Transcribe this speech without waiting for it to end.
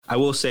I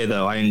will say,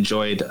 though, I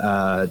enjoyed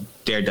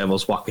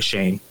Daredevil's Walk of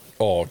Shame.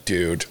 Oh,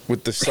 dude,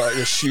 with the side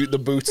to shoot the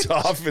boots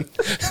off and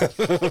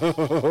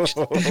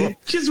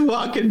just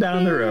walking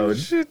down the road.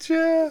 Shit,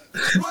 yeah.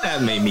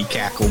 That made me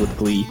cackle with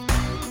glee.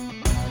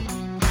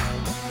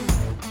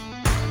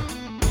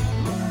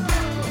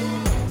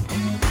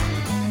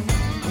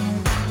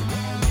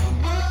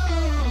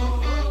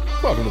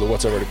 Welcome to the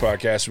What's Already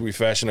podcast, where we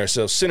fashion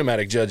ourselves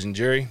cinematic judge and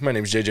jury. My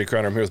name is JJ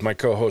Crowder. I'm here with my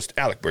co-host,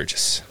 Alec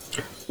Burgess.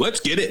 Let's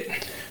get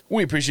it.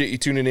 We appreciate you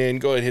tuning in.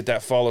 Go ahead, hit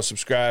that follow,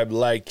 subscribe,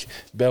 like,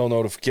 bell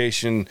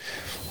notification,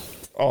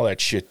 all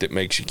that shit that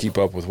makes you keep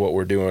up with what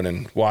we're doing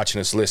and watching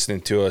us,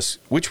 listening to us,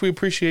 which we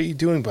appreciate you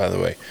doing, by the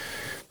way.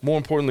 More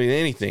importantly than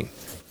anything,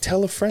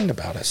 tell a friend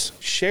about us.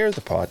 Share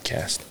the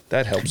podcast.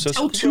 That helps us.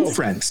 Tell two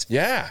friends.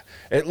 Yeah,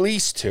 at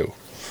least two.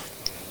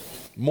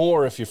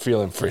 More if you're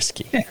feeling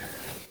frisky. Yeah.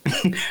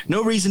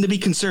 No reason to be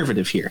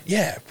conservative here.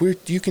 Yeah,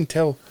 you can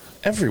tell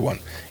everyone.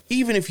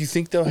 Even if you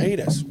think they'll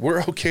hate us,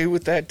 we're okay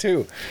with that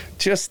too.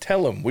 Just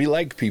tell them we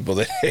like people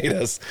that hate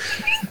us.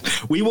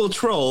 We will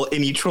troll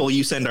any troll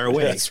you send our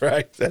way. That's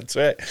right. That's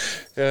right.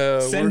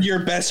 Send your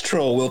best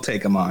troll. We'll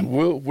take them on.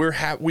 We will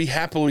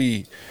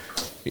happily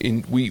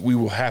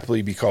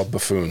be called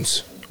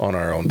buffoons on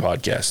our own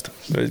podcast.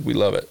 We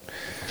love it.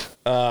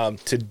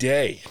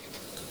 Today,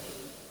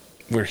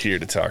 we're here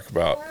to talk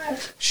about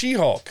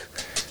She-Hulk,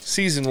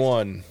 Season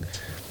 1,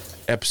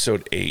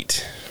 Episode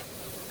 8.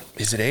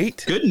 Is it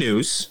 8? Good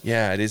news.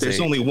 Yeah, it is. There's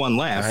 8. only one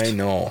left. I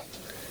know.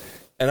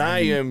 And I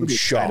am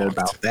shocked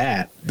about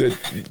that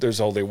there's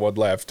only one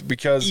left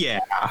because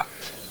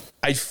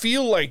I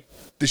feel like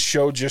the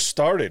show just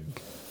started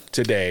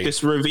today.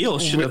 This reveal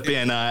should have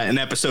been in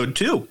Episode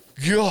 2.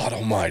 God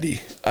almighty.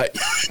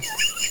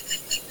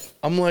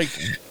 I'm like,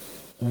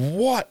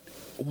 what?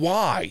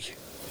 Why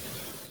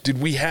did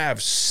we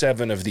have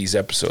 7 of these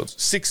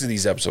episodes? 6 of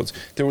these episodes.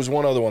 There was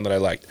one other one that I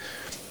liked.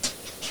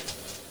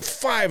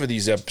 5 of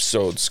these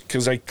episodes,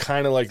 because I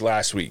kind of like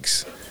last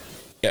week's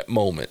at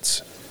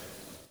moments.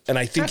 And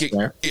I think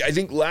I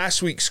think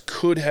last week's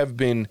could have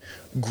been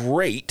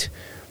great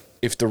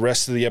if the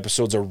rest of the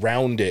episodes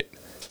around it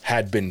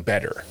had been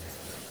better.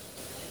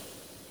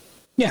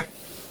 Yeah.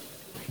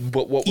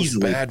 But what was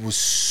bad was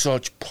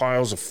such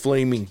piles of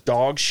flaming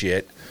dog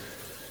shit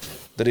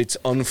that it's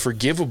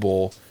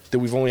unforgivable that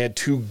we've only had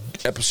 2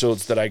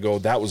 episodes that I go,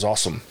 that was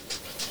awesome.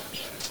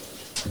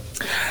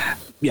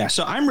 Yeah,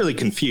 so I'm really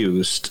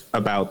confused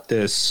about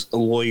this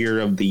Lawyer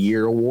of the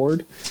Year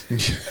award.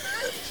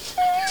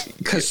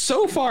 Because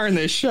so far in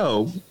this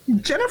show,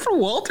 Jennifer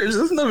Walters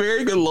isn't a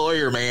very good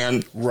lawyer,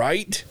 man.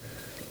 Right?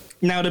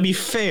 Now, to be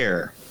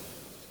fair,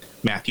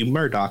 Matthew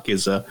Murdock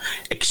is a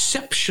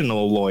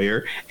exceptional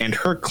lawyer, and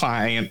her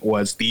client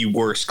was the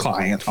worst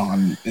client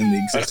in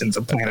the existence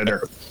of planet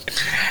Earth.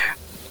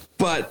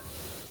 But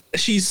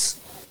she's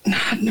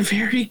not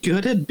very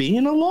good at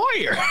being a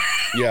lawyer.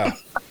 Yeah.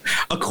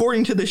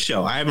 According to the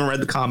show. I haven't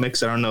read the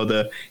comics. I don't know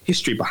the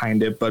history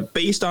behind it. But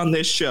based on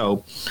this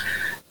show,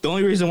 the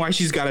only reason why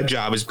she's got a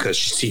job is because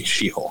she's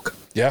She-Hulk.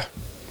 Yeah.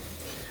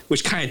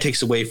 Which kind of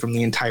takes away from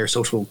the entire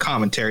social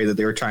commentary that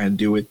they were trying to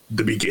do at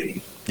the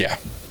beginning. Yeah.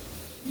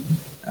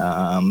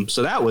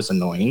 So that was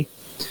annoying.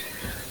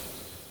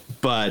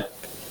 But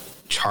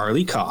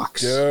Charlie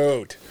Cox.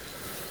 Dude.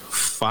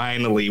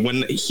 Finally,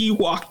 when he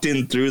walked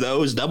in through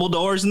those double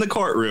doors in the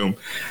courtroom,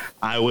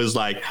 I was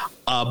like,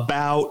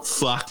 about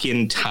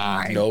fucking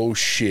time. No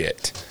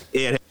shit.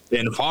 It had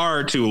been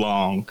far too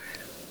long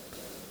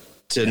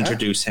to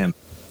introduce him.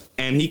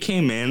 And he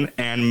came in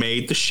and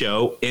made the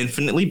show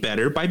infinitely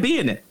better by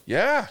being it.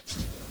 Yeah.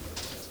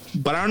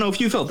 But I don't know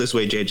if you felt this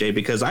way, JJ,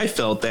 because I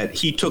felt that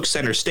he took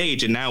center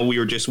stage and now we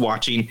were just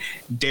watching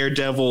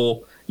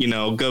Daredevil,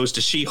 goes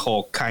to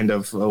She-Hulk, kind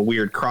of a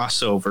weird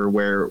crossover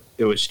where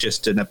it was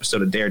just an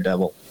episode of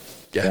Daredevil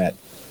that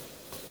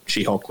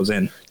She-Hulk was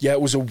in. Yeah,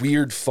 it was a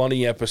weird,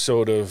 funny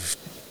episode of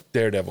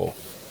Daredevil.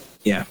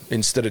 Yeah.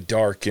 Instead of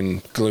dark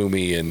and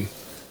gloomy and...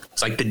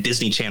 It's like the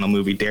Disney Channel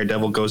movie,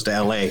 Daredevil Goes to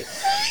L.A.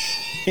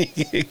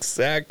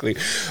 Exactly.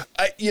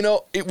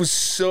 It was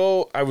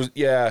so...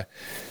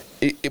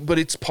 but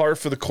it's par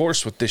for the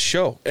course with this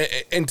show.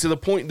 And to the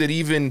point that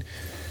even,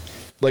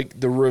 like,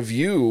 the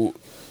review...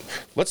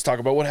 Let's talk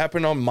about what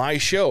happened on my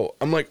show.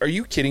 I'm like, are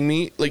you kidding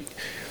me? Like,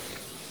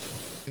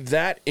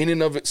 that in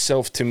and of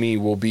itself to me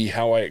will be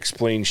how I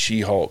explain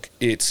She-Hulk.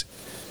 It's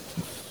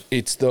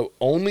the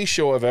only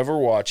show I've ever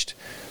watched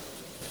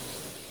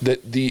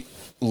that the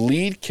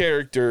lead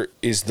character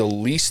is the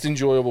least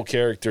enjoyable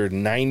character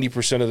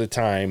 90% of the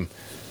time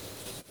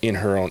in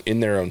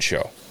their own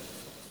show.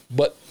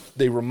 But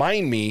they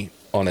remind me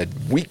on a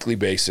weekly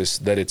basis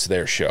that it's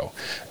their show.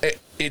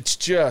 It's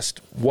just,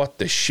 what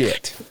the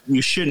shit?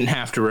 You shouldn't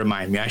have to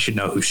remind me. I should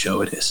know whose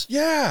show it is.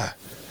 Yeah.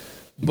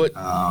 But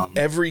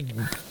every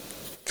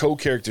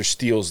co-character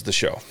steals the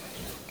show.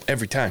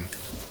 Every time.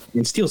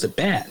 And steals it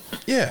bad.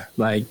 Yeah.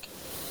 I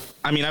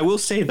will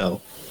say,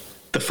 though,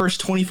 the first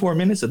 24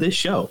 minutes of this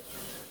show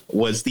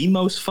was the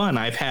most fun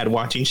I've had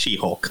watching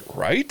She-Hulk.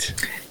 Right?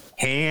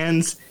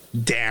 Hands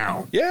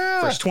down. Yeah.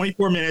 First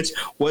 24 minutes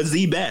was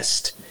the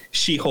best.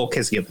 She-Hulk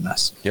has given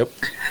us. Yep.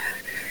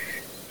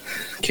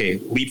 Okay,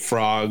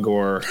 Leapfrog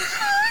or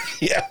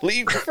Yeah,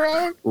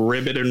 Leapfrog.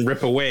 Ribbit and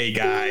Rip Away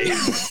guy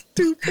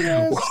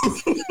Stupid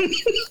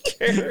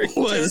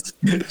was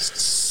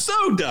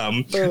so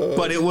dumb,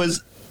 but it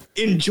was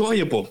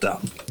enjoyable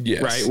dumb.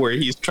 Yes. Right? Where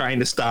he's trying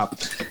to stop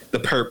the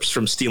perps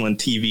from stealing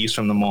TVs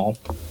from the mall.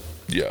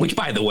 Yeah. Which,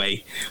 by the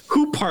way,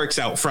 who parks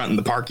out front in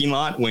the parking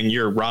lot when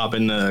you're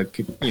robbing a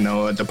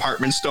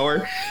department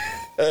store?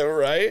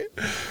 Right?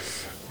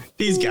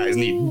 These guys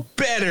need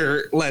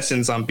better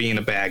lessons on being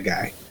a bad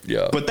guy.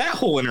 Yeah. But that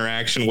whole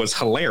interaction was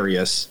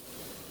hilarious.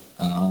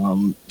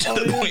 To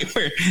the point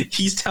where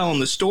he's telling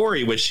the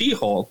story with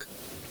She-Hulk,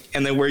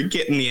 and then we're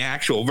getting the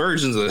actual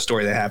versions of the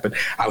story that happened.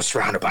 I was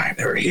surrounded by him.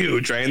 They were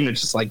huge, right? And they're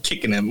just like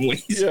kicking him when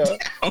he's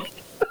down.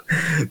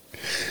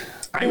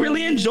 I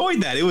really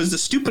enjoyed that. It was the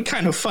stupid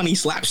kind of funny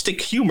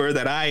slapstick humor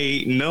that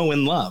I know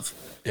and love.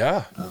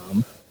 Yeah.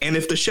 And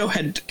if the show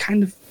had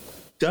kind of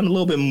done a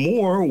little bit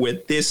more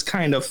with this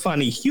kind of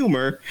funny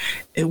humor,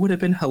 it would have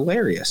been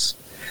hilarious.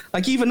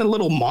 Like even a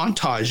little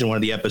montage in one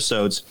of the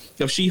episodes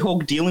of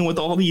She-Hulk dealing with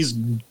all these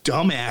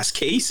dumbass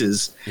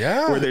cases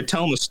where they're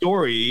telling the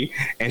story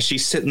and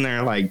she's sitting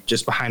there like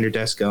just behind her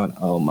desk going,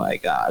 oh my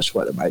gosh,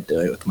 what am I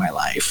doing with my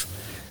life?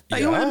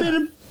 Like, it would have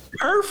been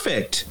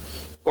perfect.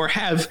 Or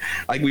have,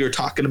 like we were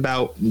talking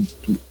about,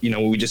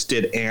 we just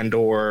did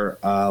Andor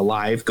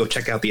live. Go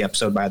check out the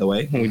episode, by the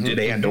way, when we did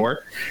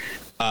Andor.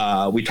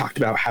 We talked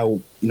about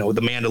how,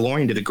 The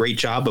Mandalorian did a great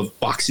job of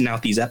boxing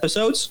out these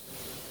episodes.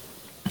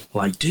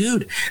 Like,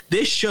 dude,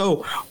 this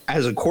show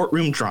as a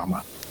courtroom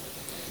drama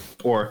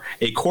or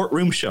a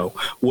courtroom show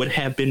would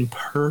have been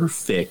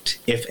perfect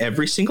if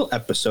every single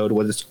episode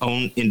was its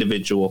own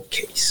individual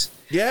case.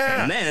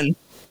 Yeah. And then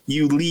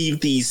you leave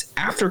these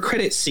after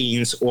credit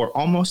scenes or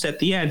almost at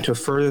the end to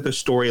further the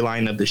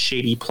storyline of the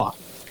shady plot.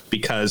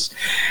 Because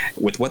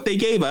with what they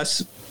gave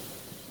us,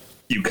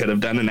 you could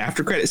have done an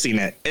after credit scene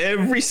at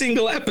every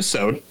single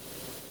episode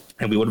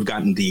and we would have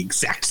gotten the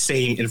exact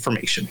same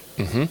information.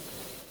 Mm-hmm.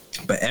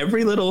 But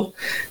every little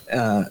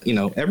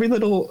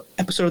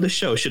episode of the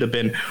show should have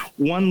been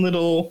one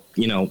little,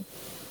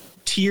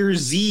 tier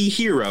Z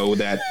hero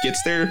that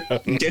gets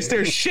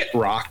their shit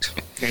rocked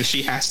and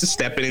she has to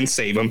step in and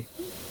save them.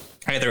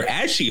 Either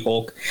as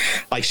She-Hulk,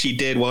 like she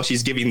did while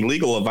she's giving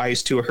legal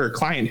advice to her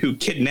client who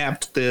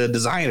kidnapped the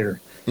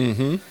designer.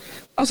 Mm-hmm.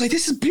 I was like,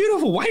 this is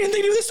beautiful. Why didn't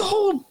they do this the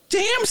whole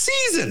damn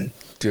season?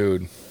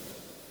 Dude,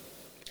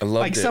 I love it.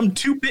 Like some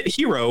 2-bit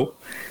hero,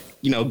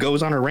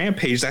 goes on a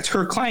rampage. That's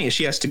her client.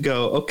 She has to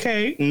go,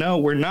 okay, no,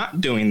 we're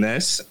not doing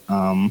this.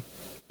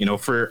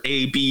 For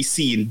A, B,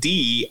 C, and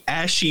D,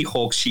 as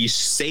She-Hulk, she's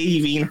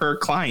saving her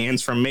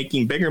clients from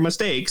making bigger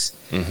mistakes.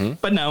 Mm-hmm.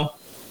 But no.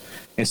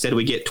 Instead,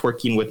 we get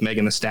twerking with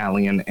Megan Thee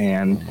Stallion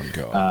and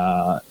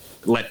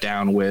let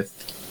down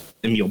with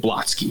Emil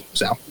Blotsky.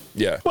 So,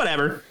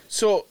 whatever.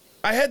 So,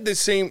 I had a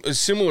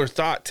similar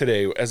thought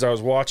today as I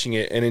was watching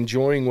it and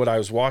enjoying what I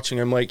was watching.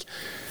 I'm like,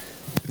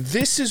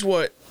 this is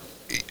what...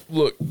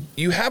 Look,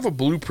 you have a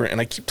blueprint,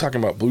 and I keep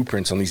talking about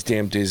blueprints on these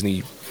damn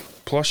Disney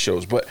Plus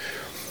shows, but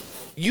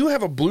you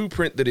have a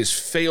blueprint that is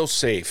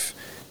fail-safe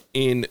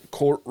in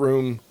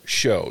courtroom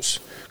shows.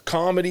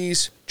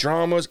 Comedies,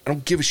 dramas, I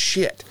don't give a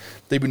shit.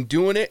 They've been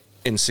doing it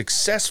and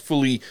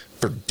successfully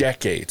for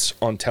decades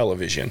on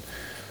television.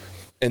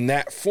 And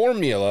that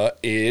formula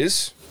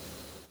is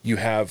you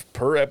have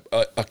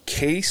a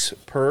case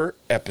per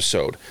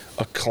episode,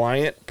 a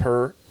client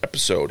per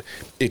episode.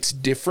 It's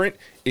different.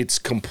 It's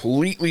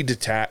completely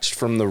detached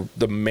from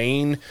the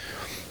main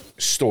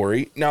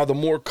story. Now, the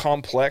more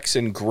complex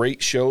and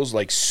great shows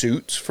like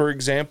Suits, for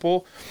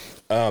example,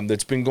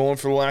 that's been going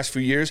for the last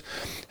few years,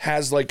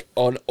 has like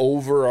an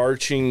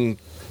overarching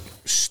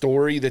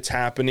story that's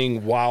happening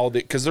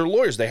because they're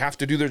lawyers. They have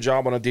to do their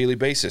job on a daily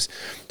basis.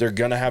 They're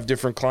going to have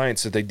different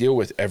clients that they deal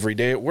with every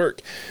day at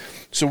work.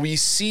 So we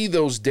see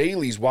those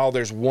dailies while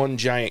there's one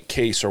giant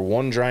case or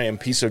one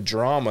giant piece of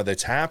drama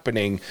that's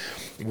happening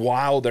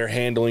while they're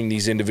handling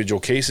these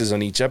individual cases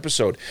on each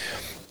episode.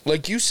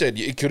 Like you said,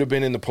 it could have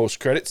been in the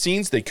post-credit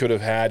scenes. They could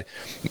have had,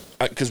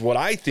 because what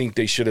I think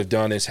they should have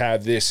done is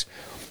have this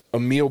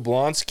Emil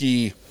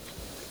Blonsky,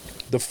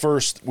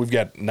 we've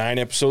got 9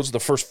 episodes. The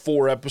first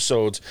 4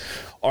 episodes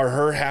are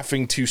her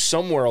having to,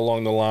 somewhere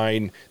along the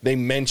line, they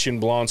mention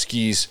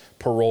Blonsky's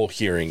parole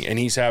hearing, and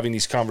he's having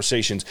these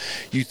conversations.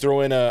 You throw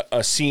in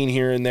a scene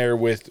here and there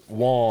with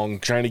Wong,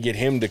 trying to get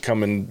him to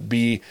come and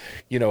be,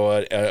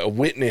 a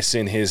witness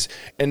in his,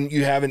 and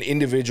you have an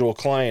individual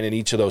client in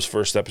each of those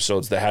first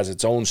episodes that has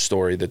its own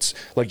story that's,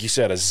 like you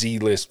said, a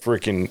Z-list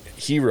freaking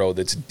hero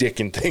that's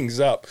dicking things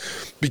up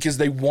because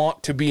they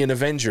want to be an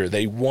Avenger.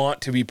 They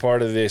want to be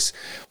part of this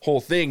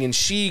whole thing, and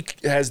she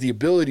has the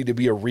ability to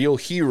be a real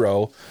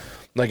hero,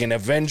 like an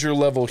Avenger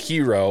level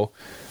hero,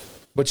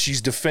 but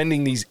she's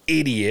defending these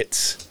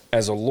idiots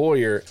as a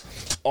lawyer,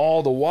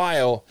 all the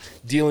while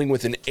dealing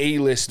with an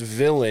A-list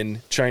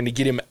villain, trying to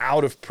get him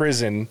out of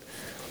prison.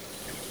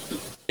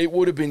 It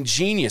would have been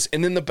genius.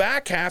 And then the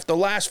back half, the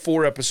last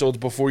 4 episodes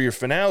before your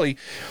finale,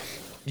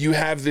 you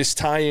have this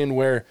tie-in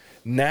where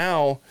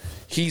now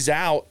he's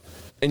out,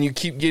 and you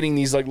keep getting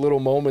these like little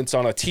moments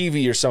on a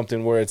TV or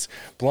something where it's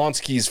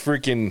Blonsky's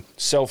freaking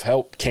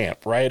self-help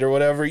camp, right? Or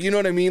whatever. You know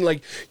what I mean?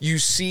 Like, you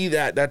see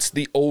that's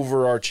the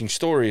overarching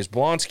story is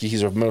Blonsky.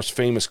 He's her most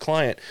famous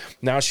client.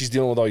 Now she's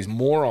dealing with all these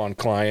moron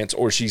clients,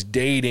 or she's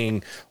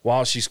dating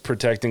while she's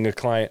protecting a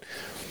client.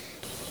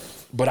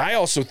 But I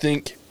also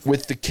think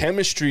with the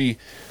chemistry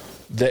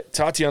that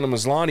Tatiana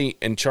Maslany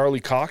and Charlie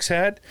Cox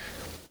had,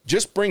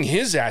 just bring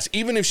his ass,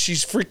 even if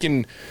she's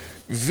freaking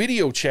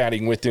video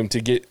chatting with him to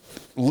get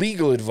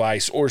legal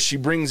advice, or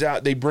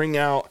they bring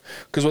out,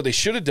 because what they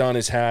should have done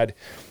is had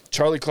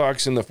Charlie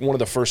Cox in one of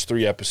the first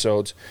 3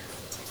 episodes,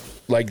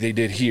 like they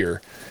did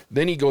here.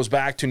 Then he goes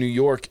back to New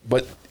York,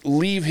 but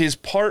leave his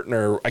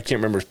partner, I can't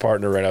remember his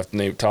partner right off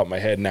the top of my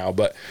head now,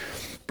 but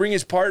bring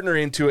his partner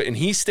into it, and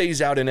he stays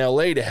out in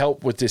LA to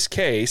help with this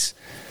case,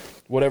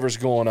 whatever's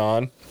going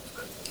on.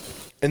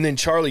 And then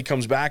Charlie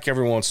comes back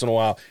every once in a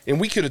while, and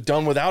we could have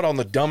done without on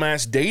the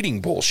dumbass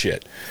dating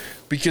bullshit,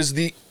 because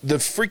the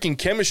freaking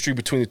chemistry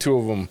between the two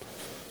of them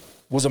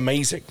was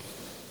amazing.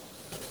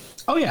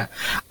 Oh yeah,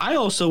 I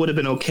also would have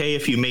been okay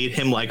if you made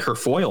him like her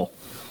foil.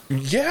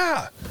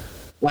 Yeah.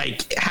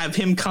 Like, have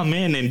him come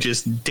in and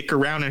just dick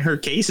around in her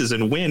cases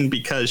and win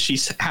because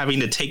she's having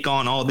to take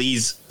on all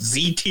these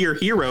Z-tier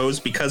heroes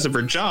because of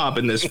her job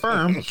in this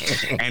firm.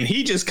 And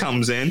he just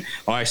comes in,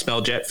 I smell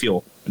jet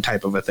fuel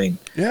type of a thing.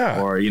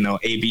 Yeah. Or,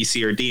 A, B,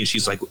 C, or D. And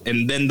she's like,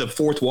 and then the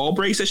fourth wall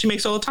breaks that she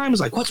makes all the time is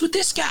like, what's with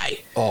this guy?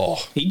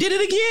 Oh. He did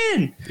it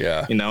again.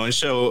 Yeah. And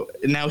so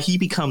now he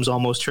becomes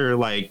almost her,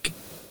 like,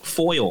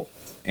 foil.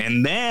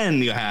 And then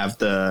you have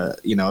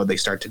they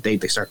start to date,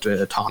 they start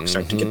to talk,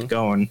 start to get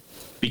going.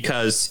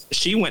 Because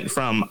she went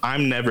from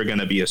I'm never going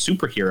to be a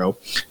superhero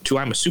to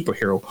I'm a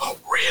superhero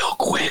real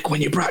quick when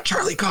you brought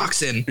Charlie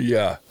Cox in.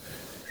 Yeah.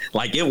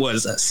 Like, it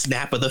was a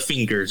snap of the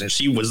fingers, and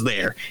she was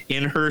there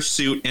in her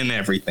suit and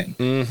everything.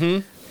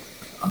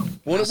 Mm-hmm.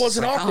 Well, it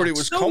wasn't like, awkward. It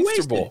was so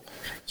comfortable.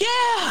 Wasted.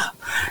 Yeah.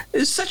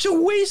 It's such a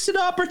wasted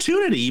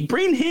opportunity.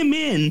 Bring him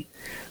in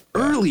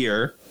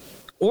earlier,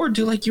 or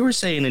do like you were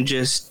saying and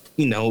just,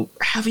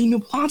 having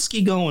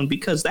Blonsky going,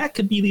 because that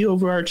could be the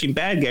overarching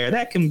bad guy.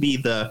 That can be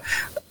the,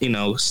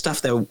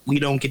 stuff that we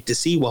don't get to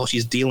see while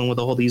she's dealing with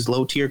all these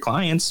low tier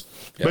clients.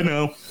 Yeah. But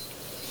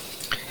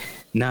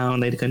no,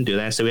 they couldn't do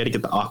that. So we had to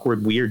get the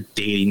awkward, weird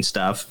dating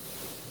stuff.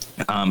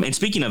 And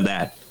speaking of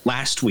that,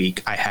 last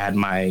week I had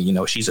my,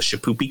 she's a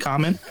shapoopy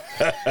comment.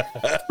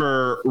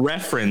 For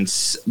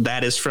reference,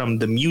 that is from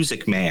The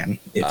Music Man,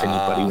 if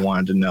anybody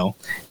wanted to know.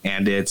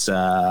 And it's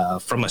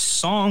from a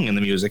song in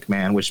The Music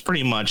Man, which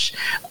pretty much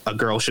a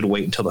girl should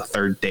wait until the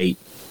third date,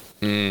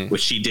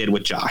 which she did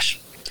with Josh.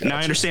 Gotcha. Now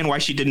I understand why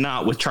she did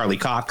not with Charlie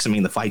Cox. I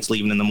mean, the fight's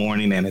leaving in the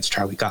morning and it's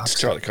Charlie Cox.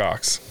 It's Charlie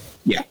Cox.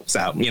 Yeah,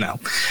 so,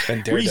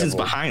 reasons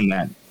behind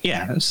that.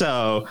 Yeah,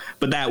 so,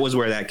 but that was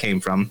where that came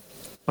from.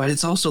 But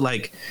it's also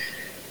like,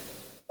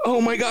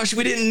 oh my gosh,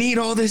 we didn't need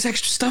all this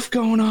extra stuff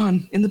going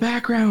on in the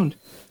background.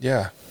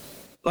 Yeah.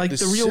 Like,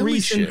 the real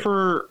reason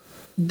for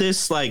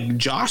this, like,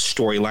 Josh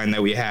storyline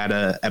that we had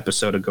a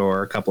episode ago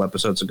or a couple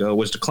episodes ago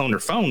was to clone her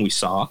phone, we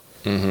saw.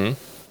 Mm-hmm.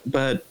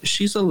 But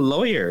she's a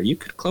lawyer. You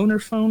could clone her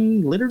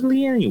phone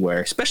literally anywhere,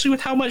 especially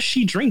with how much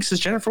she drinks as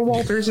Jennifer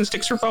Walters and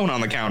sticks her phone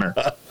on the counter.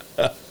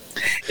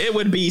 It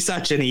would be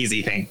such an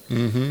easy thing.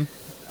 Mm-hmm.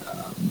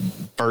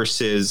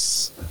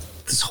 Versus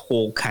this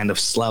whole kind of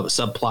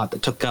subplot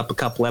that took up a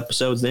couple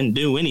episodes, didn't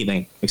do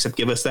anything except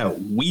give us that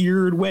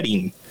weird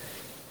wedding.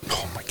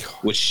 Oh my God.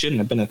 Which shouldn't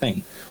have been a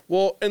thing.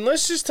 Well, and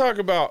let's just talk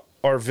about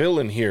our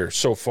villain here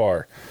so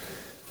far.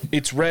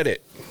 It's Reddit.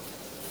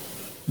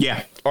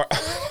 Yeah.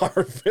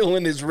 Our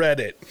villain is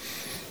Reddit.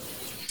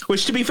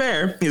 Which, to be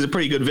fair, is a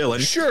pretty good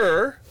villain.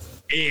 Sure.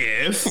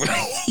 If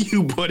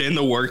you put in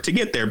the work to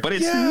get there, but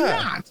it's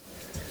not.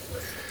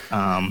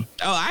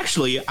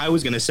 Actually, I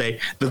was going to say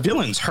the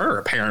villain's her,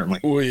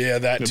 apparently. Oh, yeah,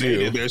 that too.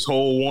 They did this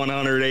whole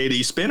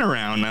 180 spin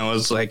around, and I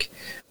was like,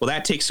 well,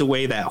 that takes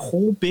away that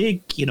whole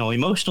big,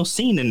 emotional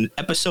scene in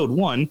episode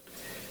 1,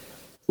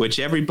 which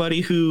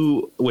everybody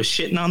who was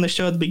shitting on the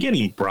show at the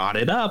beginning brought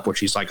it up, where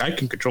she's like, I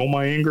can control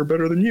my anger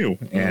better than you.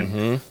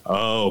 And,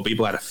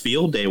 people had a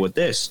field day with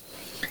this.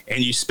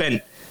 And you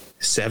spent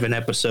 7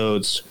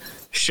 episodes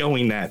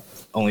showing that,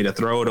 only to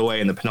throw it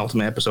away in the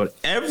penultimate episode.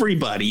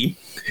 Everybody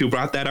who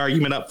brought that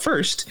argument up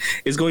first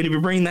is going to be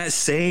bringing that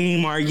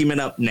same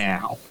argument up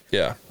now.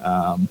 Yeah.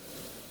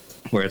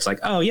 Where it's like,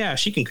 oh, yeah,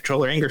 she can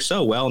control her anger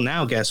so well.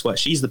 Now, guess what?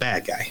 She's the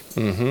bad guy.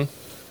 Mm-hmm. And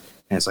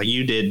it's like,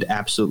 you did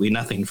absolutely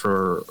nothing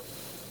for,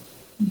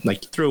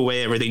 like, you threw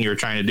away everything you were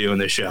trying to do in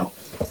this show.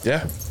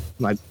 Yeah.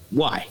 Like,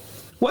 why?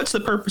 What's the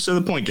purpose of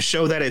the point? To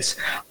show that it's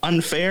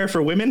unfair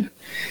for women?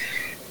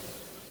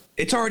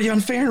 It's already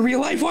unfair in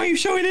real life. Why are you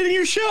showing it in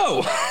your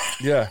show?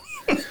 Yeah.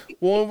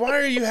 Well, why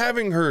are you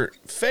having her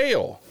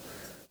fail?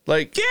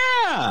 Like,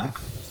 yeah.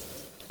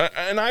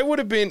 And I would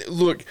have been,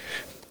 look,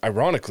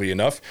 ironically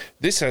enough,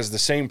 this has the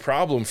same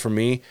problem for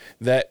me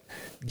that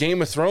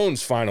Game of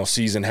Thrones final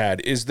season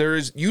had,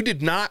 you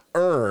did not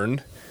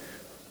earn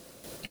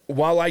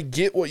while I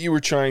get what you were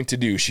trying to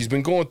do, she's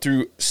been going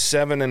through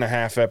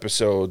 7.5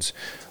 episodes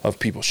of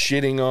people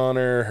shitting on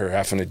her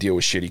having to deal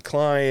with shitty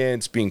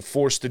clients, being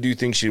forced to do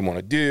things she didn't want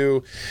to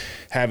do,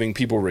 having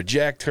people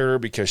reject her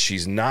because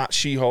she's not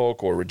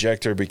She-Hulk or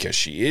reject her because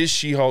she is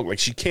She-Hulk. Like,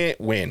 she can't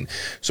win.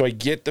 So I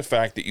get the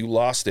fact that you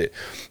lost it,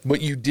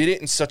 but you did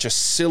it in such a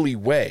silly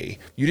way.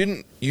 You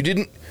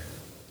didn't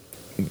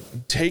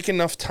take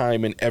enough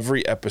time in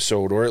every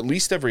episode, or at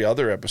least every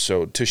other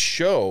episode, to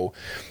show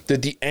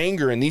that the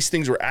anger and these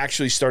things were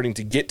actually starting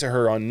to get to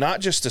her on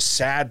not just a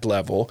sad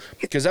level,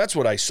 because that's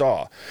what I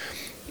saw.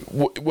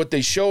 What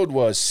they showed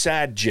was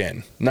sad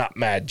Jen, not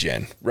mad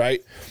Jen,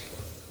 right?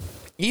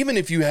 Even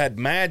if you had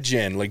mad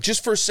Jen, like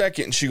just for a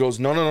second, and she goes,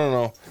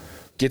 no,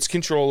 gets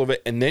control of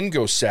it, and then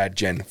goes sad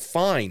Jen,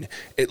 fine.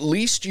 At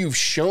least you've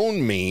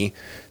shown me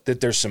that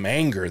there's some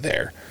anger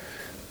there.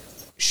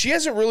 She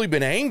hasn't really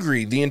been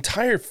angry the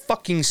entire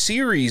fucking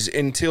series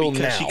until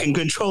because now. She can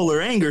control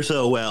her anger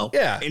so well.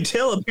 Yeah.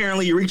 Until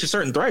apparently you reach a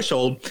certain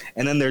threshold,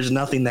 and then there's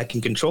nothing that can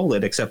control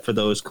it except for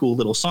those cool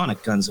little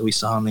sonic guns that we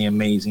saw in the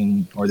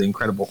Amazing or the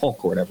Incredible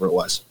Hulk or whatever it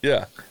was.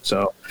 Yeah.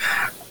 So,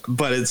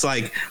 but it's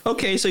like,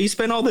 okay, so you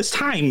spend all this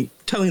time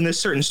telling this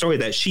certain story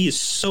that she is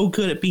so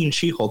good at being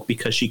She-Hulk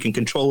because she can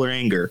control her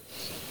anger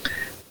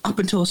up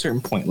until a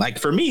certain point. Like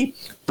for me,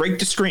 break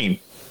the screen.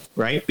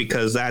 Right?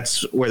 Because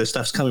that's where the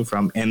stuff's coming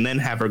from. And then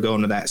have her go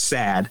into that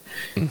sad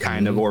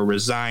kind of or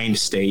resigned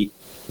state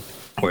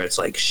where it's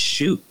like,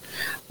 shoot,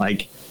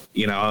 like,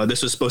 you know,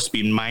 this was supposed to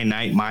be my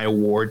night, my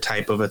award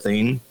type of a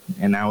thing.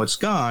 And now it's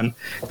gone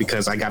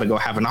because I got to go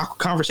have an awkward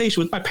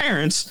conversation with my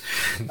parents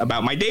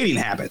about my dating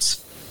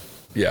habits.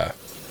 Yeah.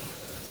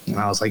 And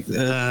I was like,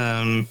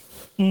 yeah,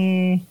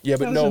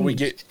 but no, we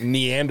get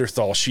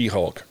Neanderthal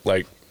She-Hulk.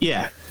 Like,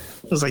 yeah.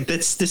 I was like,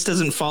 this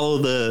doesn't follow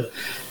the,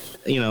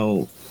 you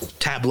know,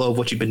 tableau of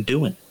what you've been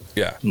doing.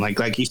 Yeah.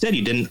 Like you said,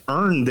 you didn't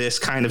earn this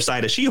kind of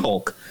side of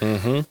She-Hulk.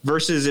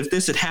 Versus if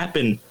this had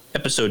happened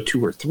episode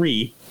 2 or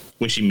 3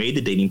 when she made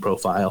the dating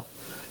profile,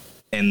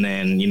 and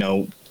then, you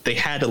know, they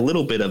had a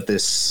little bit of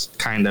this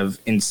kind of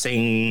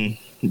insane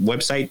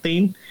website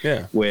thing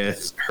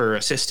with her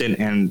assistant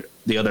and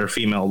the other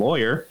female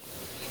lawyer,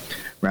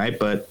 right?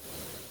 But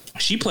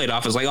she played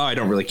off as like, oh, I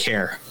don't really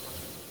care.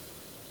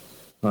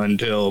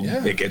 Until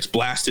it gets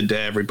blasted to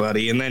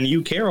everybody, and then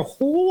you care a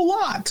whole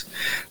lot.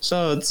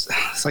 So it's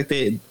like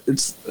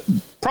it's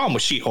problem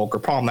with She-Hulk, or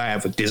problem that I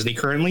have with Disney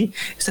currently,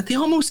 is that they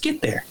almost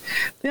get there.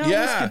 They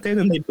almost get there,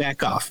 then they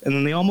back off, and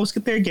then they almost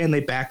get there again, they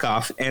back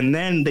off, and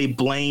then they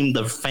blame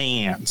the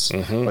fans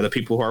or the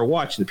people who are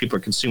watching, the people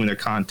who are consuming their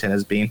content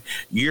as being,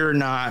 you're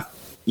not,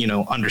 you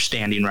know,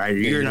 understanding right, or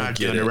you're not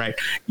doing it right.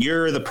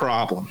 You're the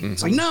problem.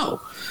 It's like, no,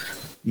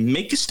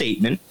 make a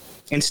statement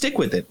and stick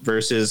with it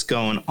versus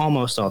going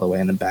almost all the way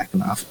and then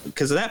backing off.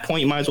 Because at that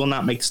point, you might as well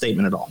not make the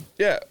statement at all.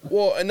 Yeah,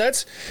 well, and I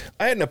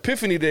had an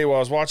epiphany day while I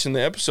was watching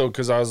the episode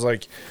because I was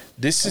like,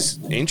 this is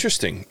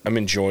interesting. I'm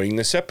enjoying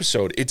this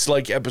episode. It's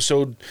like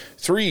episode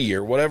 3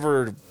 or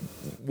whatever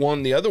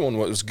one, the other one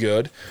was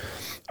good.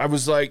 I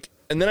was like,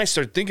 and then I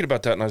started thinking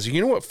about that, and I was like,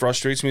 you know what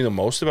frustrates me the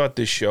most about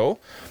this show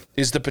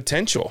is the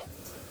potential.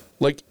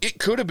 Like, it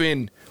could have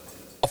been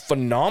a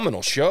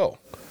phenomenal show.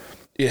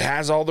 It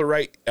has all the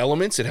right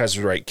elements. It has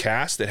the right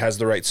cast. It has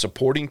the right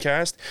supporting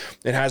cast.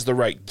 It has the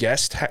right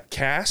guest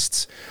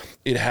casts.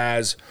 It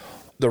has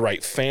the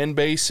right fan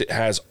base. It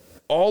has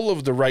all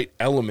of the right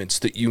elements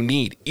that you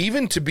need,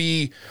 even to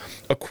be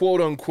a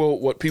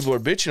quote-unquote, what people are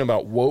bitching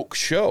about, woke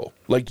show.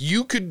 Like,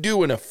 you could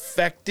do an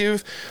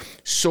effective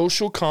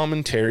social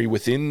commentary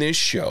within this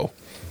show,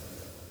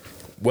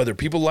 whether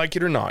people like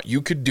it or not.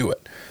 You could do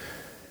it.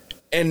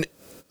 And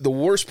the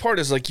worst part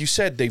is, like you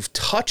said, they've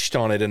touched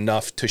on it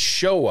enough to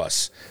show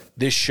us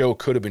this show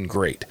could have been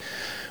great.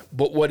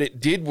 But what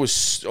it did was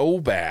so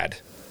bad.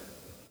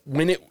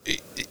 When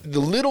the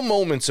little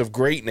moments of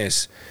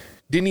greatness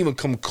didn't even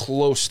come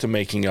close to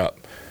making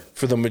up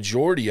for the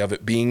majority of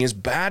it being as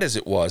bad as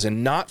it was,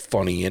 and not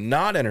funny and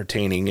not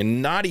entertaining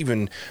and not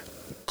even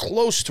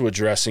close to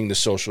addressing the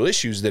social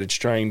issues that it's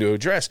trying to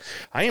address.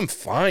 I am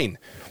fine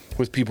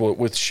with people,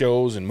 with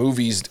shows and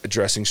movies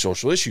addressing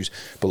social issues,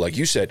 but like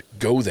you said,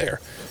 go there,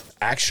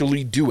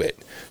 actually do it.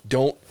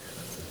 Don't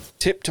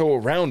tiptoe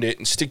around it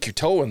and stick your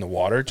toe in the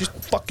water. Just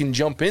fucking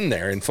jump in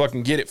there and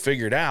fucking get it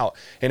figured out.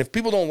 And if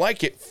people don't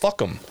like it, fuck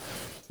them.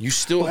 You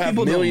still have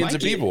millions of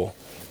people.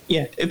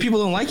 Yeah, if people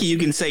don't like it, you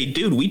can say,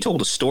 dude, we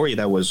told a story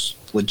that was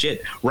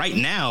legit. Right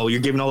now,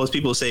 you're giving all those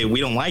people who say we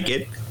don't like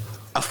it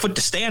a foot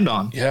to stand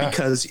on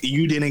because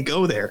you didn't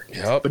go there.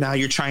 Yep. But now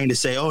you're trying to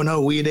say, oh,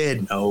 no, we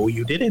did. No,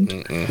 you didn't.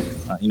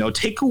 You know,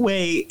 take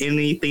away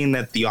anything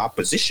that the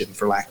opposition,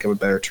 for lack of a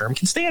better term,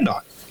 can stand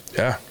on.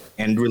 Yeah.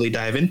 And really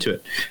dive into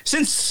it.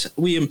 Since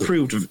we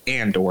improved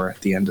Andor at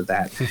the end of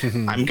that,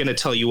 I'm going to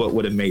tell you what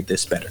would have made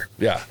this better.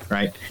 Yeah.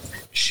 Right?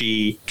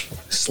 She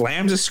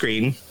slams a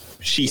screen.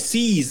 She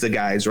sees the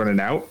guys running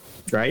out,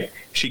 right?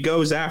 She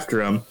goes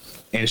after them,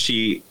 and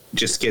she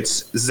just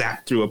gets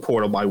zapped through a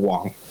portal by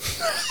Wong.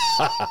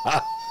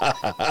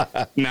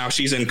 Now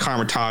she's in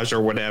Carmitage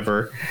or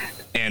whatever,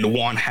 and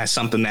Wong has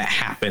something that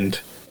happened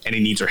and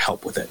he needs her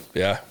help with it.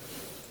 Yeah.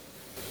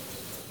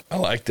 I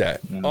like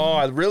that. Oh,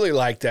 I really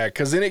like that,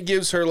 because then it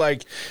gives her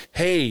like,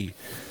 hey,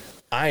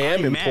 I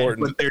am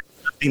important. But there's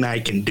nothing I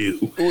can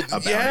do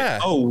about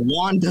it. Oh,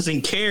 Juan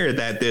doesn't care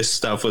that this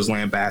stuff was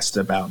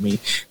lambasted about me.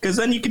 Because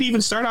then you could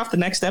even start off the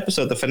next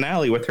episode, the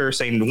finale, with her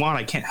saying, Juan,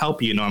 I can't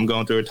help you. You know, I'm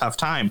going through a tough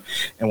time.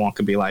 And Juan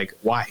could be like,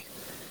 why?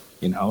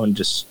 You know, and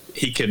just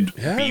he could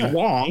be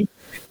Wong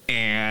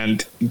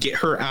and get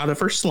her out of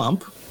her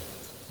slump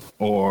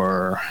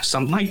or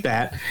something like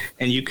that.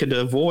 And you could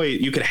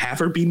have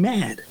her be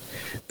mad.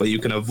 But you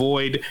can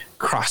avoid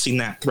crossing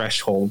that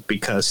threshold,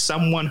 because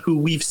someone who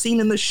we've seen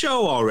in the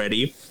show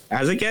already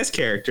as a guest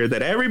character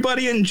that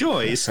everybody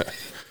enjoys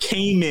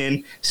came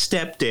in,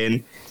 stepped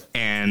in,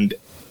 and,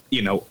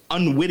 you know,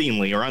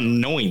 unwittingly or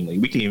unknowingly,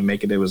 we can even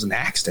make it was an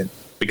accident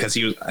because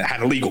he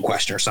had a legal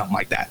question or something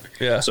like that.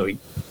 Yeah. So he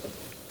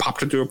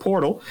popped her through a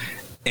portal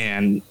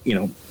and, you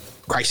know,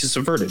 crisis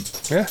averted.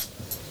 Yeah.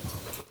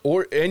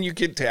 And you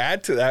get to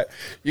add to that,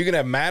 you can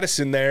have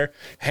Madison there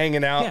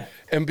hanging out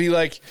and be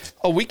like,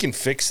 "Oh, we can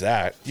fix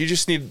that. You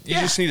just need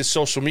a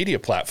social media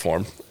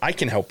platform. I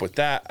can help with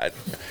that."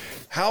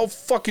 How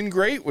fucking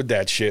great would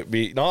that shit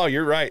be? No,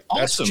 you're right.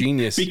 Awesome. That's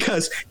genius.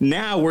 Because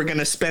now we're going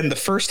to spend the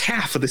first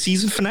half of the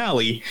season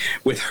finale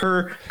with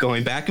her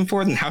going back and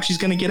forth and how she's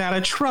going to get out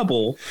of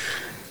trouble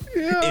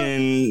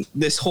in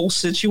this whole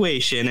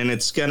situation. And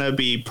it's going to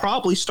be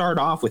probably start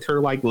off with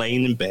her like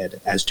laying in bed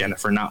as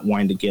Jennifer, not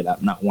wanting to get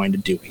up, not wanting to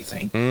do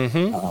anything.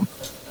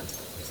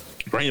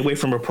 Running away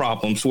from her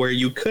problems, where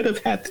you could have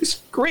had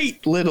this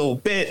great little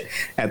bit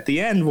at the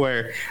end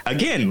where,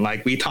 again,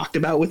 like we talked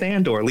about with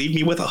Andor, leave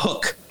me with a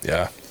hook.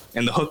 Yeah.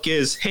 And the hook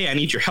is, hey, I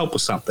need your help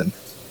with something.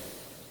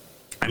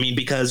 I mean,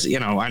 because, you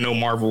know, I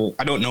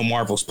don't know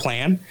Marvel's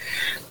plan,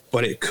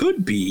 but it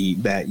could be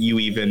that you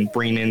even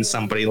bring in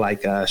somebody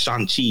like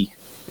Shang-Chi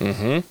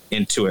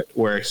into it,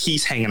 where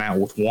he's hanging out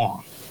with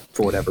Wong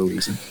for whatever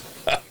reason.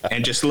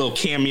 And just a little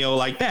cameo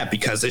like that,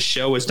 because this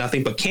show is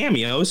nothing but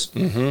cameos.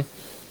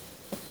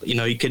 You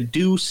know, you could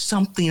do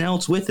something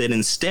else with it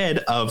instead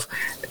of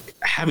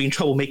having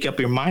trouble making up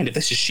your mind if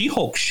this is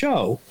She-Hulk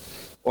show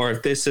or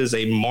if this is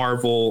a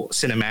Marvel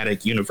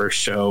Cinematic Universe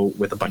show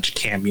with a bunch of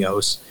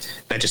cameos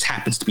that just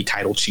happens to be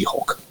titled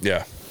She-Hulk.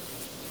 Yeah.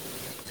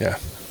 Yeah.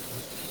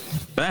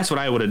 But that's what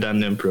I would have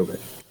done to improve it.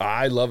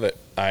 I love it.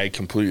 I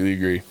completely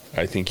agree.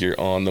 I think you're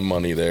on the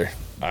money there.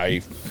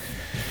 I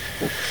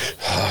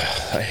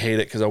hate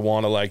it because I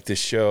want to like this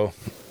show.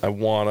 I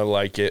want to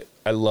like it.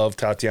 I love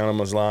Tatiana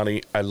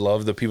Maslany. I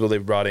love the people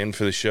they've brought in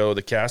for the show.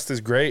 The cast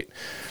is great.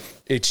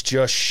 It's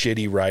just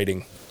shitty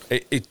writing.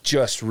 It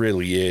just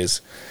really is.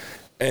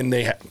 And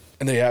they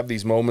have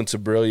these moments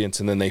of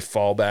brilliance, and then they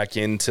fall back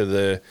into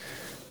the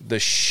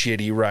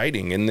shitty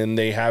writing, and then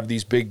they have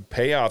these big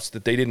payoffs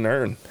that they didn't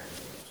earn.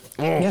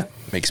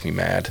 Makes me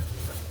mad.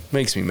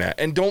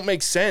 And don't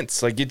make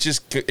sense. Like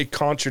it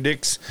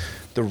contradicts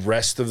the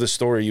rest of the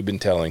story you've been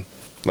telling,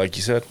 like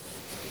you said.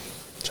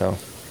 So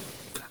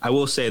I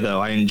will say,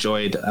 though, I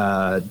enjoyed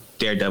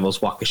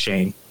Daredevil's Walk of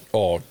Shame.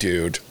 Oh,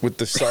 dude, with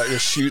the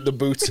shoot the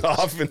boots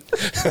off and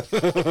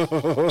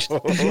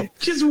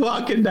just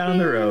walking down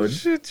the road.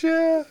 Shit,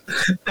 yeah.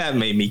 That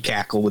made me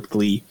cackle with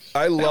glee.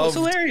 I loved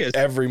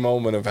every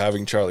moment of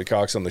having Charlie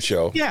Cox on the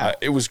show. Yeah,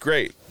 it was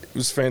great. It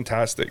was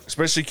fantastic,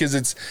 especially because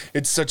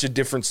it's such a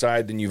different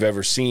side than you've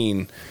ever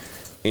seen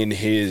in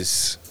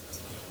his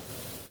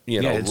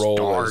role.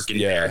 Dark as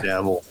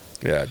Daredevil.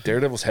 Yeah,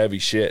 Daredevil's heavy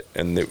shit,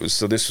 and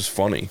this was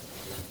funny.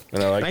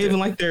 And I even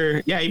like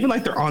their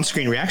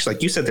on-screen reaction,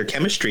 like you said, their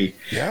chemistry.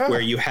 Yeah. Where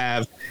you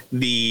have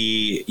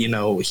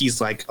he's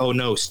like, oh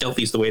no,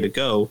 stealthy's the way to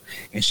go,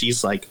 and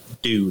she's like,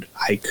 dude,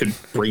 I could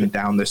bring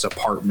down this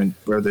apartment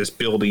or this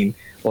building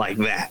like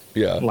that.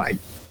 Yeah. Like,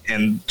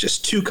 and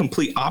just two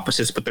complete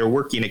opposites, but they're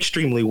working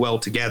extremely well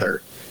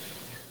together.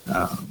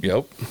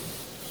 Yep.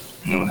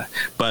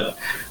 But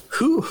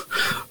who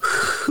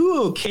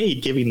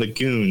okayed giving the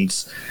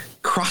goons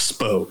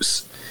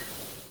crossbows?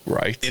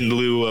 Right. In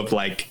lieu of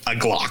like a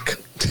Glock.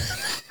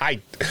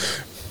 I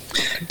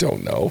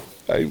don't know.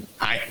 I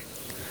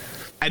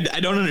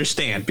don't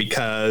understand,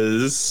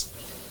 because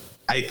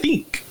I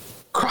think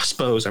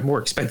crossbows are more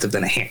expensive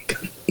than a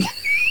handgun.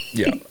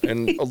 Yeah,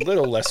 and a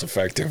little less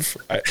effective.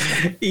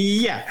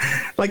 Yeah.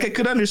 Like I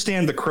could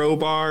understand the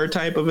crowbar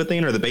type of a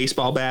thing or the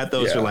baseball bat.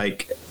 Those are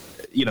like,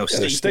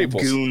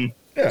 staples.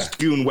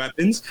 Goon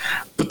weapons,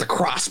 but the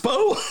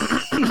crossbow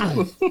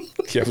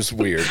it was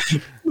weird.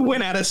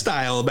 Went out of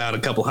style about a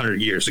couple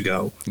 100 years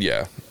ago.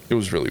 Yeah, it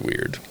was really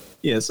weird.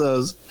 Yeah,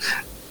 so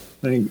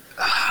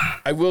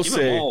I will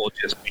say, all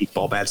just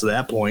baseball bats at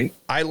that point.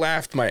 I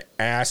laughed my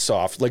ass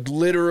off, like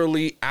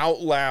literally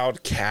out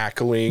loud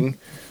cackling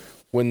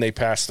when they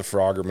passed the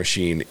Frogger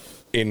machine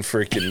in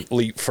freaking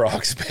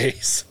leapfrog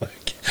space.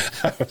 Like,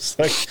 I was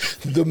like,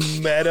 the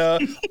meta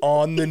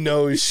on the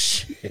nose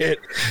shit.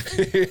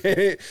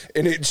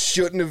 And it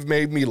shouldn't have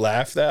made me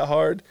laugh that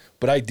hard,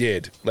 but I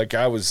did. Like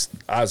I was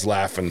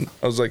laughing.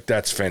 I was like,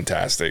 that's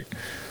fantastic.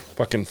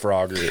 Fucking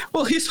Frogger.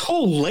 Well, his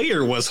whole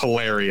layer was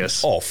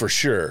hilarious. Oh, for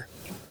sure.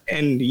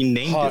 And he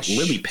named it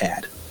Lily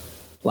Pad.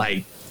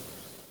 Like,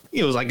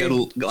 it was like a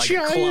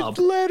giant club.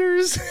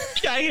 letters.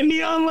 Giant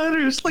neon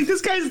letters. Like,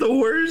 this guy's the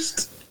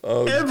worst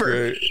ever.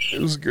 Great.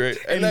 It was great.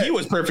 And he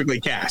was perfectly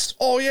cast.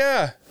 Oh,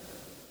 yeah.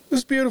 It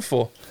was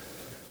beautiful.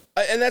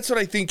 And that's what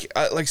I think,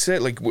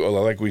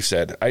 like we've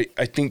said, I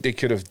think they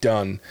could have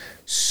done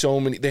so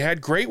many. They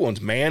had great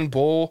ones. Man,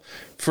 Bull,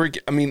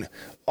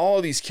 all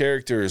of these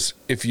characters,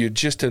 if you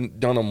just had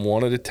done them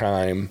one at a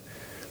time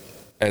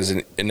as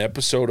an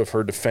episode of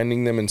her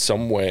defending them in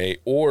some way,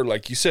 or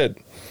like you said,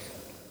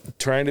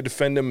 trying to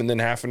defend them and then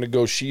having to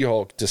go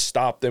She-Hulk to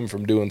stop them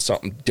from doing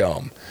something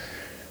dumb,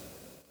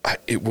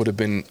 it would have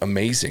been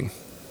amazing.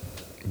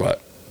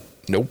 But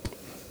nope.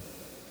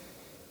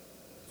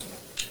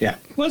 Yeah,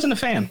 wasn't a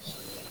fan.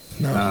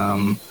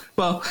 No.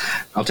 Well,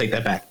 I'll take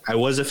that back. I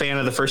was a fan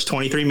of the first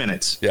 23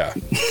 minutes. Yeah.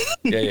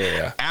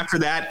 Yeah. After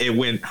that, it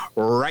went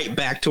right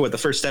back to what the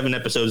first 7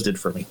 episodes did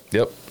for me.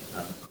 Yep.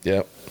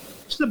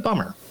 It's a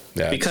bummer.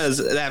 Yeah, because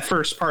the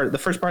first part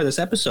of this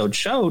episode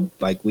showed,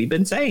 like we've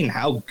been saying,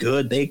 how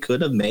good they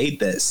could have made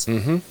this.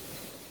 Mm-hmm.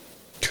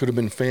 Could have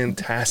been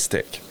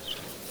fantastic.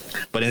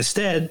 But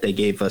instead, they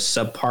gave us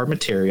subpar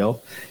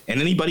material,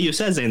 and anybody who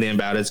says anything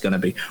about it is going to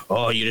be,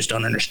 oh, you just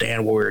don't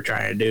understand what we were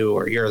trying to do,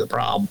 or you're the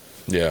problem.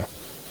 Yeah.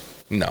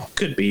 No.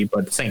 Could be, but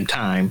at the same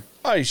time.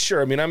 I'm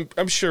sure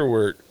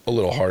we're a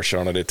little harsh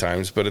on it at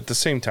times, but at the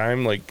same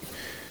time, like,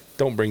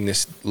 don't bring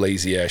this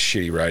lazy ass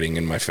shitty writing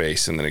in my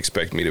face and then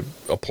expect me to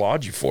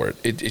applaud you for it.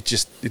 It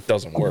just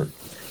doesn't work.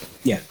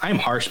 Yeah, I'm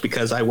harsh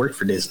because I work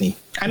for Disney.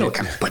 I know what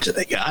kind of budget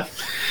they got.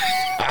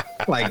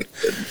 Like,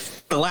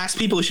 the last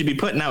people who should be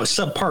putting out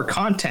subpar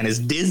content is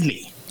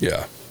Disney.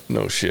 Yeah,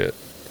 no shit.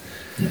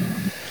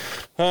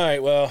 All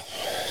right, well,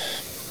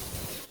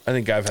 I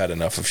think I've had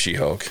enough of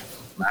She-Hulk.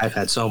 I've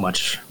had so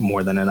much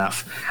more than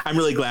enough. I'm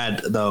really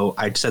glad, though,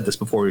 I said this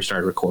before we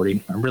started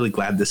recording, I'm really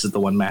glad this is the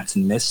one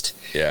Mattson missed.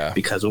 Yeah.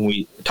 Because when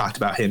we talked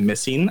about him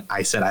missing,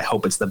 I said, I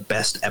hope it's the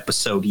best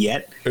episode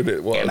yet. And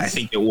it was. And I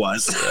think it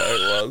was.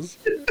 Yeah,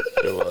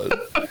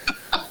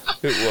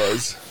 it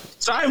was.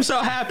 So I'm so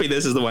happy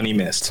this is the one he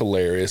missed. It's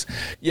hilarious.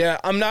 Yeah,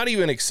 I'm not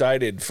even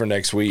excited for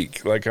next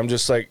week. Like, I'm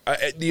just like,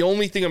 the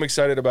only thing I'm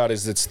excited about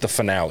is it's the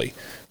finale.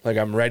 Like,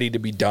 I'm ready to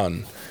be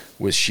done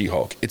with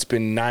She-Hulk. It's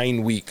been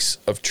 9 weeks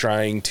of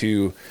trying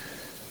to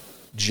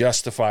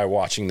justify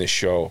watching this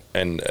show,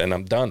 and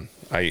I'm done.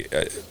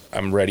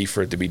 I'm ready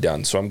for it to be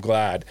done. So I'm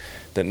glad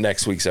that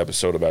next week's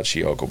episode about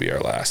She-Hulk will be our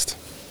last.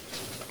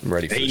 I'm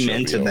ready for the show to be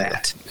Amen to over.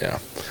 that. Yeah.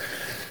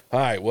 All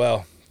right,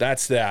 well,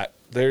 that's that.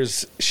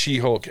 There's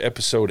She-Hulk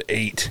episode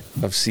 8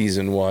 of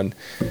season 1.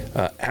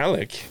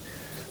 Alec,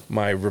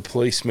 my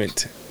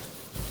replacement,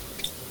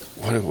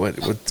 what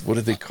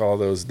do they call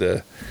those?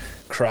 The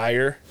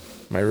crier?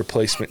 My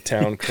replacement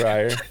town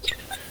crier.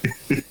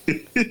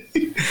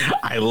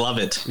 I love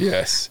it.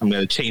 Yes. I'm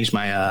going to change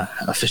my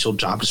official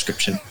job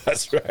description.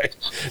 That's right.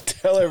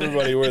 Tell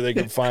everybody where they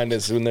can find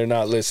us when they're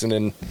not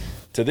listening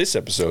to this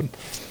episode.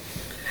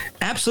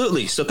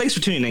 Absolutely. So thanks for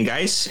tuning in,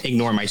 guys.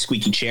 Ignore my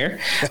squeaky chair.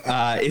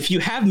 If you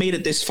have made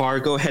it this far,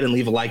 go ahead and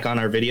leave a like on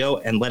our video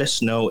and let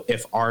us know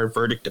if our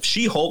verdict of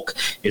She-Hulk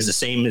is the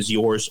same as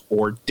yours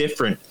or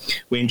different.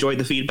 We enjoyed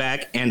the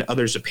feedback and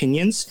others'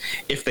 opinions,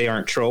 if they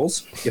aren't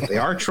trolls. If they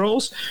are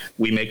trolls,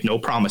 we make no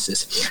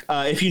promises.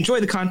 If you enjoy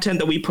the content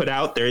that we put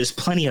out, there is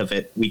plenty of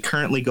it. We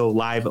currently go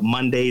live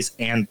Mondays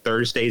and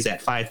Thursdays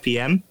at 5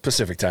 p.m.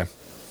 Pacific time.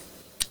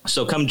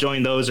 So come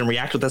join those and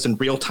react with us in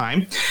real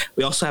time.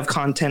 We also have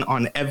content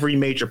on every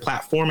major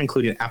platform,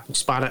 including Apple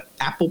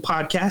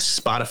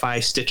Podcasts,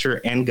 Spotify, Stitcher,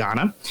 and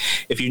Ghana.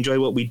 If you enjoy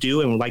what we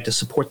do and would like to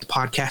support the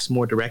podcast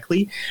more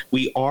directly,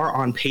 we are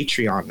on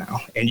Patreon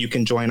now, and you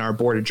can join our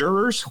board of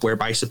jurors, where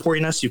by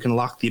supporting us, you can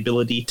unlock the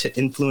ability to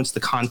influence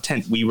the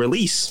content we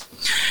release,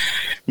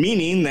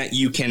 meaning that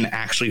you can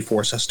actually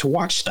force us to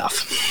watch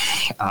stuff.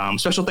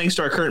 Special thanks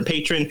to our current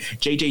patron,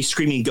 JJ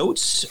Screaming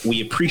Goats. We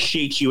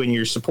appreciate you and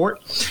your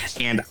support,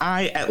 and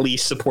I at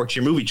least support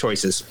your movie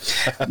choices.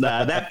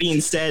 That being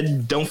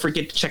said, don't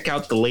forget to check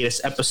out the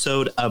latest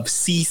episode of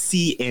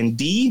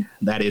CC&D.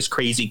 That is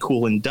Crazy,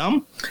 Cool, and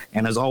Dumb.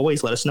 And as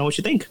always, let us know what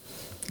you think.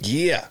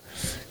 Yeah.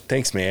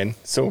 Thanks, man.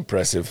 So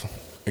impressive.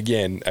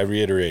 Again, I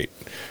reiterate,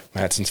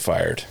 Mattson's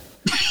fired.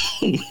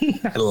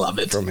 I love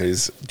it. From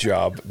his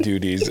job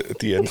duties at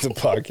the end of the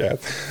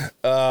podcast.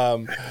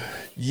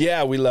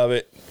 Yeah, we love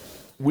it.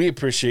 We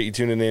appreciate you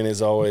tuning in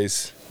as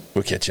always.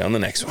 We'll catch you on the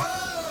next one.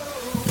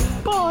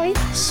 Bye.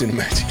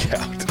 Cinemagic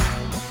out.